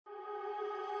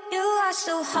are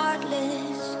so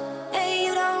heartless, and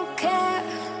you don't care.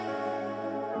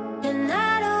 And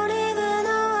I don't even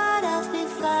know what I've been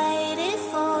fighting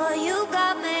for. You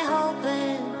got me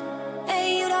hoping,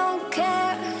 and you don't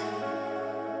care.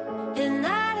 And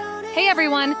I don't Hey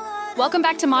everyone! Welcome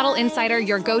back to Model Insider,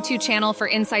 your go-to channel for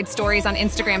inside stories on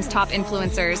Instagram's top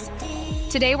influencers.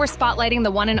 Today we're spotlighting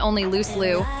the one and only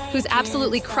Lucé, who's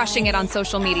absolutely crushing it on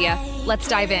social media. Let's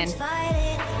dive in. You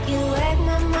wreck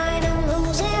my mind, I'm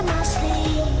losing my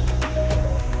sleep.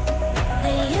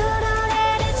 And you know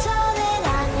that it's all that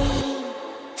I need,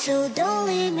 so don't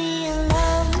leave me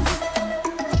alone.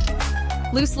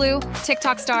 Lucé,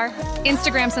 TikTok star,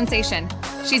 Instagram sensation.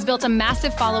 She's built a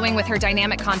massive following with her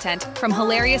dynamic content, from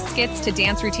hilarious skits to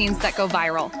dance routines that go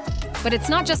viral. But it's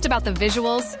not just about the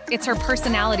visuals, it's her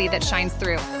personality that shines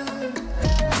through.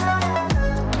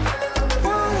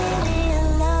 Don't leave me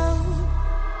alone.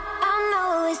 I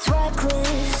know it's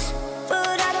reckless,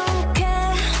 but I don't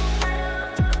care.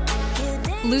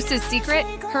 Lucé's secret?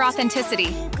 Her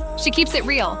authenticity. She keeps it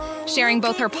real, sharing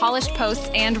both her polished posts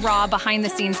and raw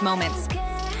behind-the-scenes moments.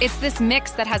 It's this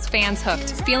mix that has fans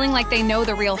hooked, feeling like they know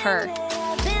the real her.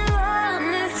 I've been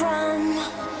running from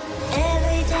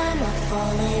every time I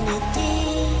fall in it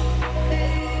deep,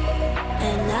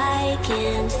 and I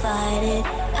can't fight it.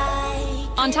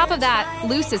 On top of that,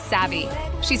 Lucé is savvy.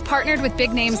 She's partnered with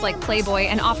big names like Playboy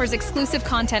and offers exclusive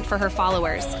content for her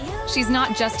followers. She's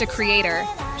not just a creator,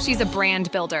 she's a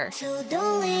brand builder. So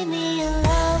don't leave me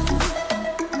alone.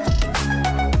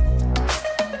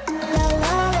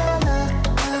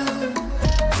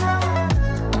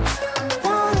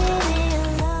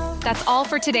 That's all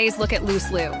for today's look at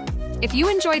Lucé. If you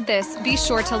enjoyed this, be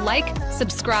sure to like,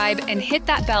 subscribe, and hit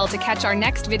that bell to catch our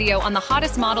next video on the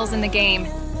hottest models in the game.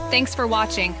 Thanks for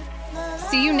watching.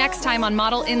 See you next time on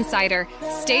Model Insider.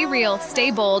 Stay real,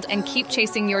 stay bold, and keep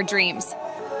chasing your dreams.